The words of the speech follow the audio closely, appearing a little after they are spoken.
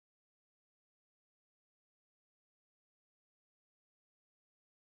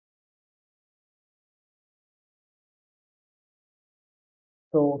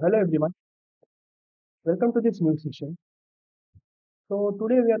So, hello everyone, welcome to this new session. So,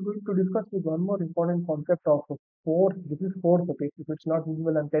 today we are going to discuss with one more important concept of force. This is force, okay? If it's not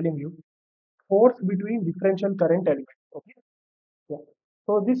visible, I'm telling you, force between differential current elements, okay? Yeah.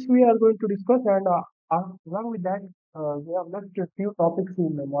 So, this we are going to discuss, and along with that, we have left a few topics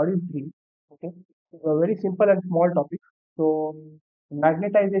in module 3, okay? Very simple and small topics. So,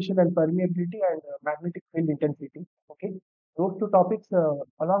 magnetization and permeability and magnetic field intensity, okay? Those two topics,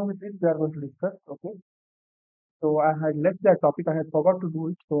 along with this, we are going to discuss, okay? So I had left that topic. I had forgot to do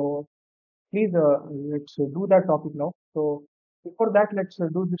it. So please let's do that topic now. So before that, let's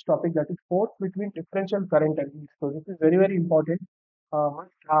do this topic that is force between differential current elements. So this is very important. Must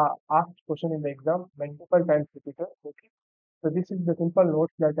asked question in the exam multiple times repeated. Okay. So this is the simple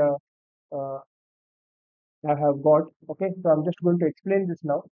notes that I have got. Okay. So I'm just going to explain this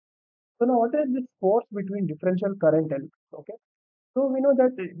now. So now what is this force between differential current elements? Okay. So we know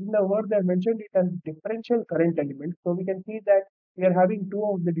that in the word they mentioned it as differential current element. So we can see that we are having two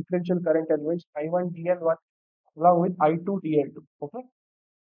of the differential current elements, I1 DL1 along with I2 DL2. Okay,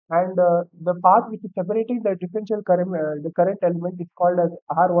 and the path which is separating the differential current, the current element is called as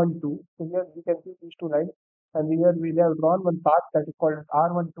R12. So here we can see these two lines, and here we have drawn one path that is called as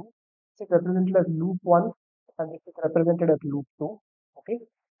R12. This is represented as loop one, and this is represented as loop two. Okay,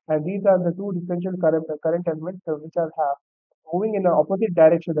 and these are the two differential current elements which are moving in the opposite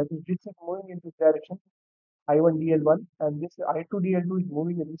direction. That is, this is moving in this direction, I1 DL1, and this I2 DL2 is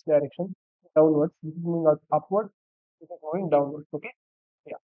moving in this direction, downwards. This is moving upwards. This is moving downwards. Okay.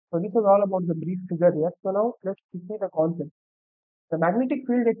 Yeah. So this is all about the brief figure here. So now let's see the concept. The magnetic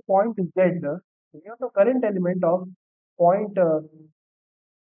field at point Z due to current element of point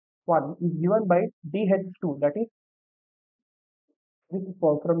 1 is given by dH2. That is, this is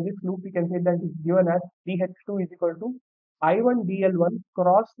from this loop we can say that is given as dH2 is equal to I1 DL1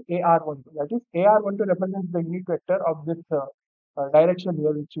 cross AR12. That is, AR12 represents the unit vector of this direction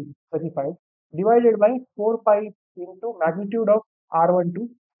here which is specified, divided by 4 pi into magnitude of R12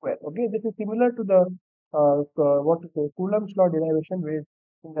 square. Okay, this is similar to the what to say Coulomb's law derivation, where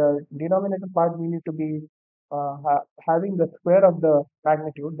in the denominator part we need to be having the square of the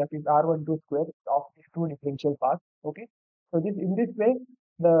magnitude, that is R12 square of these two differential paths. Okay, so this in this way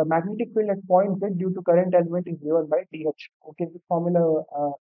the magnetic field at point Z due to current element is given by dH. Okay, this formula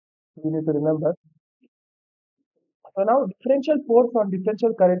you need to remember. So now differential force on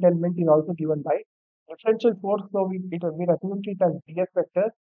differential current element is also given by differential force. So we represent it as dF vector,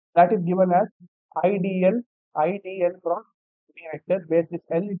 that is given as IDL cross B vector, where this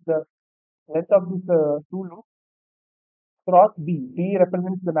L is the length of this two loops cross B. B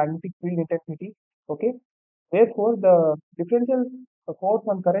represents the magnetic field intensity. Okay. Therefore, the differential force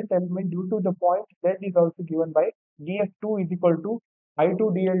on current element due to the point Z is also given by dF2 is equal to I2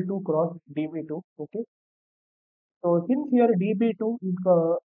 DL2 cross dB2. Okay. So since here dB2 is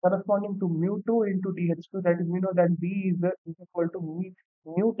corresponding to mu2 into dH2, that is, we know that B is equal to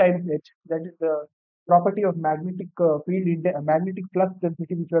mu times H. That is the property of magnetic field, magnetic flux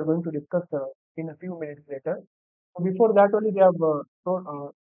density, which we are going to discuss in a few minutes later. So before that only they have shown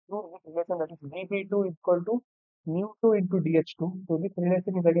this relation, that is dB2 is equal to mu2 into dH2. So this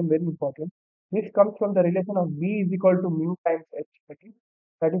relation is again very important. This comes from the relation of B is equal to mu times H. Okay?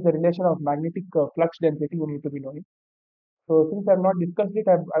 That is the relation of magnetic flux density you need to be knowing. So since I have not discussed it,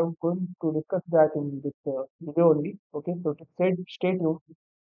 I'm going to discuss that in this video only. Okay, so to stay tuned.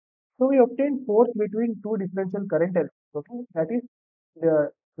 So we obtain force between two differential current elements. Okay, that is the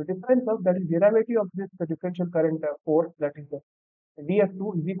difference of, that is derivative of this differential current force, that is the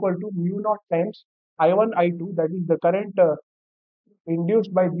dF2 is equal to mu naught times I1 I2, that is the current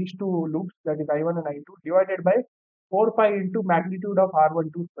induced by these two loops, that is I1 and I2, divided by 4 pi into magnitude of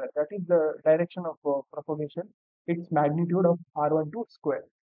R12 square. That is the direction of propagation. Its magnitude of R12 square.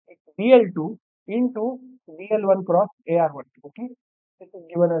 It's DL2 into DL1 cross AR1. Okay, this is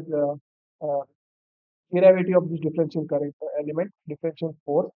given as the derivative of this differential current element, differential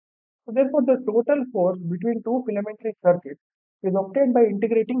force. So therefore, the total force between two filamentary circuits is obtained by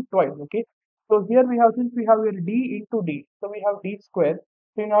integrating twice. Okay. So here we have, since we have here d into d, so we have d square.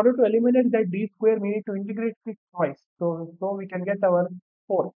 So in order to eliminate that d square, we need to integrate it twice. So we can get our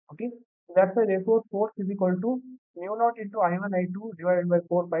force. Okay. That's why therefore force is equal to mu naught into I1 I2 divided by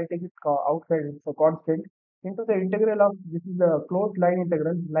 4 pi. Take it outside, it's a constant, into the integral of, this is the closed line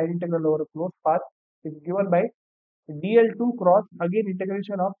integral over a closed path, is given by DL2 cross, again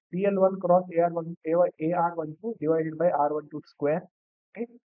integration of DL1 cross AR12 divided by R12 square. Okay.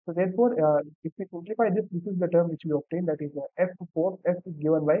 So therefore, if we simplify this, this is the term which we obtain, that is F4. F is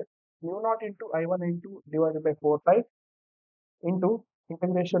given by mu naught into I1 into divided by 4 pi into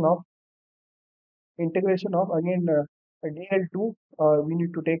integration of again DL2. We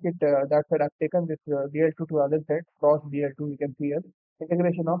need to take it that side. I've taken this DL2 to other side, cross DL2. You can see here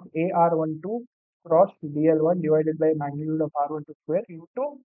integration of AR12 cross DL1 divided by magnitude of R12 square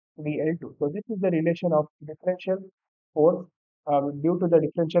into DL2. So this is the relation of differential force due to the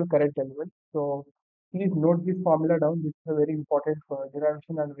differential current element. So please note this formula down. This is a very important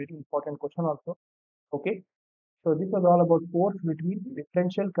derivation and very important question also. Okay. So this was all about force between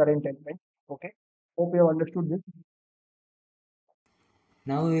differential current elements. Okay. Hope you have understood this.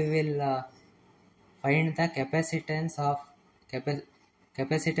 Now we will find the capa-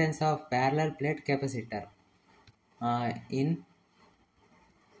 capacitance of parallel plate capacitor in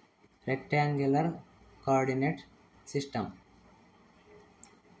rectangular coordinate system.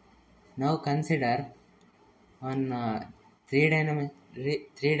 Now consider on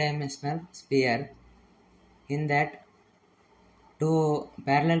three-dimensional sphere. In that, two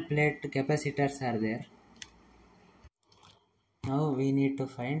parallel plate capacitors are there. Now we need to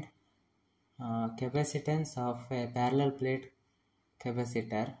find capacitance of a parallel plate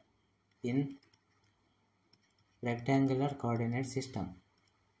capacitor in rectangular coordinate system.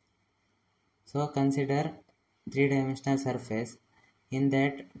 So consider three-dimensional surface. In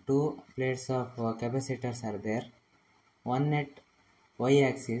that, two plates of capacitors are there. One at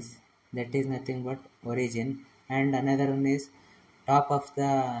y-axis, that is nothing but origin, and another one is top of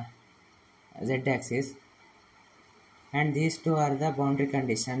the z-axis. And these two are the boundary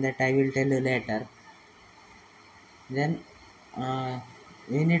condition that I will tell you later. Then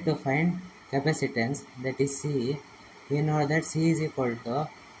we need to find capacitance, that is C. We know that C is equal to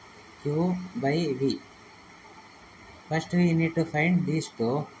Q by V. First we need to find these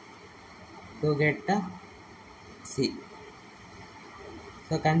two to get C.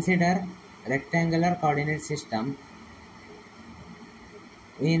 So consider rectangular coordinate system.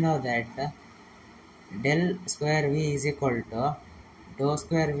 We know that del square V is equal to dou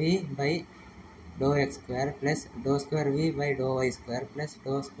square V by dou x square plus dou square V by dou y square plus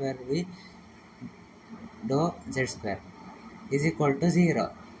dou square V dou z square is equal to 0.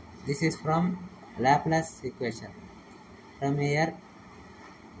 This is from Laplace equation. From here,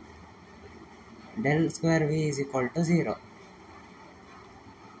 del square V is equal to 0.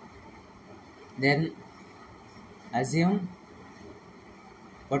 Then assume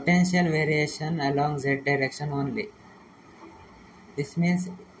potential variation along z direction only. This means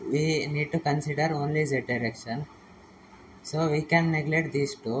we need to consider only z direction. So we can neglect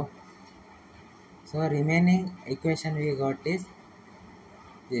these two. So remaining equation we got is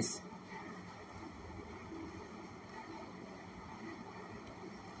this.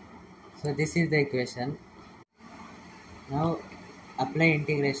 So this is the equation. Now apply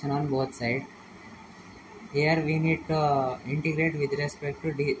integration on both sides. Here we need to integrate with respect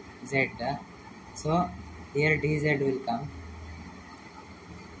to dz. So here dz will come.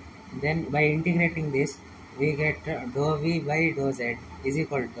 Then by integrating this, we get dou v by dou z is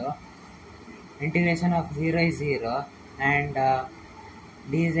equal to integration of 0 is 0 and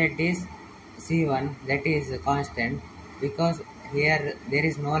dz is c1, that is constant, because here there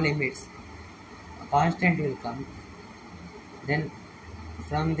is no limits. Constant will come. Then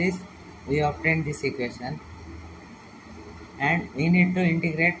from this we obtain this equation, and we need to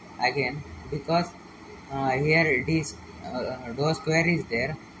integrate again because here dou square is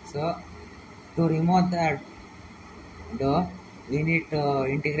there. So to remove the dou, we need to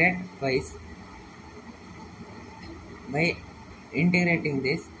integrate twice. By integrating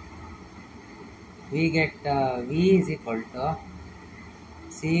this, we get v is equal to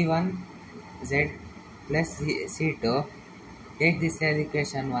c1z plus c2. Take this as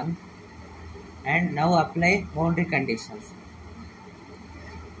equation 1 and now apply boundary conditions.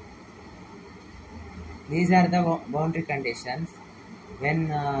 These are the boundary conditions.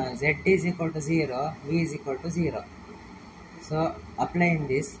 When z is equal to 0, v is equal to 0. So applying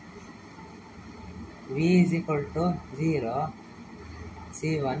this, v is equal to 0,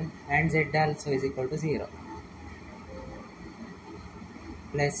 c1 and z also is equal to 0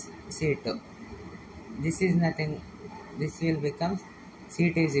 plus c2. This is nothing, this will become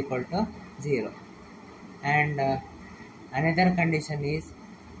c2 is equal to 0. And another condition is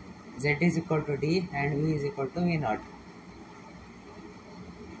z is equal to d and v is equal to v naught.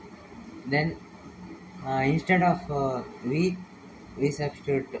 Then instead of v, we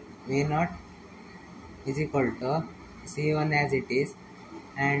substitute v naught is equal to c1 as it is,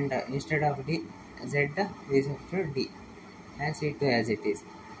 and instead of d z we substitute d and c2 as it is,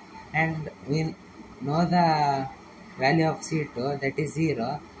 and we know the value of c2, that is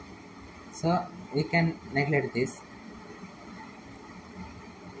 0, so we can neglect this.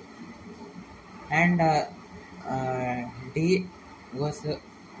 and D goes to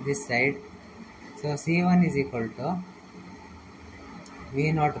this side. So C1 is equal to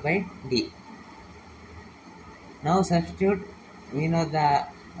V naught by D. Now substitute, we know the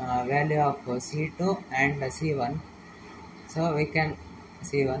value of C2 and C1. So we can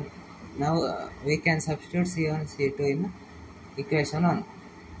C1. Now we can substitute C1 C2 in equation 1.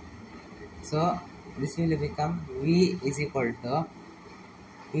 So this will become V is equal to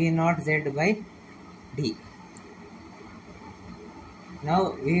V naught Z by D.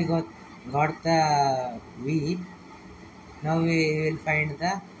 Now we got the V. Now we will find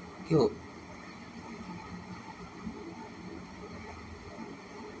the Q.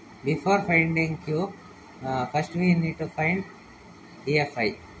 Before finding Q, first we need to find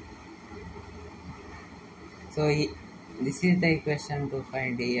EFI. So this is the equation to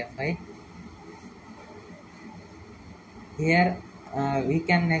find EFI. Here we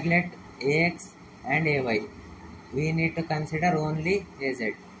can neglect AX and AY. We need to consider only AZ.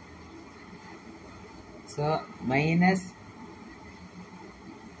 So minus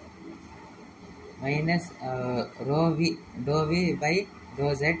rho V dou V by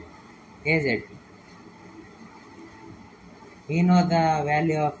dou Z AZ. We know the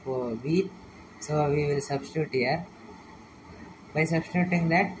value of V, so we will substitute here. By substituting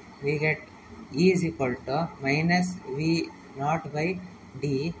that, we get E is equal to minus V naught by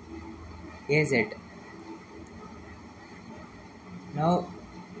D AZ. Now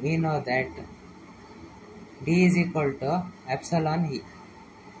we know that D is equal to epsilon E,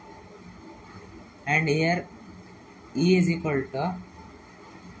 and here E is equal to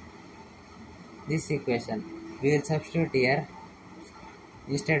this equation. We will substitute here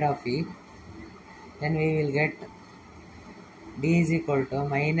instead of E, then we will get D is equal to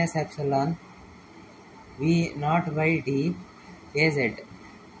minus epsilon V naught by D AZ.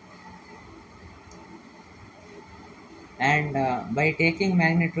 And by taking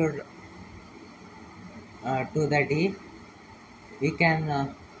magnitude to the D, we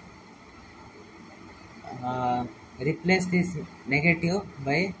can replace this negative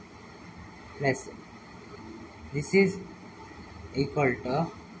by plus. This is equal to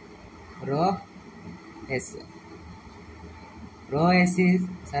rho S. Rho S is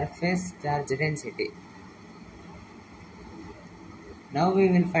surface charge density. Now we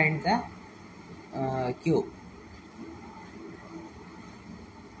will find the Q.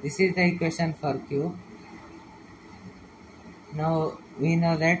 This is the equation for Q. Now we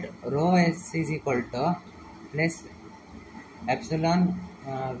know that rho S is equal to plus epsilon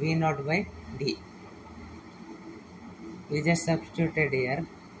V naught by D. We just substituted here,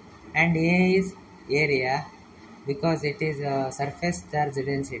 and A is area because it is surface charge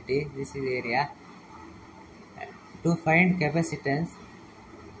density. This is area. To find capacitance,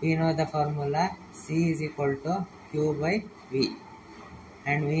 we know the formula C is equal to Q by V,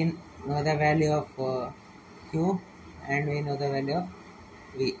 and we know the value of Q and we know the value of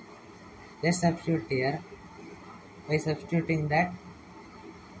V. Just substitute here. By substituting that,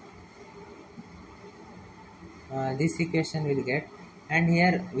 this equation will get, and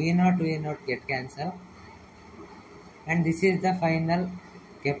here V naught get cancel, and this is the final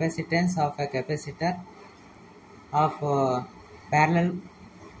capacitance of a capacitor of parallel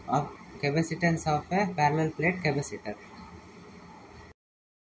plate capacitor.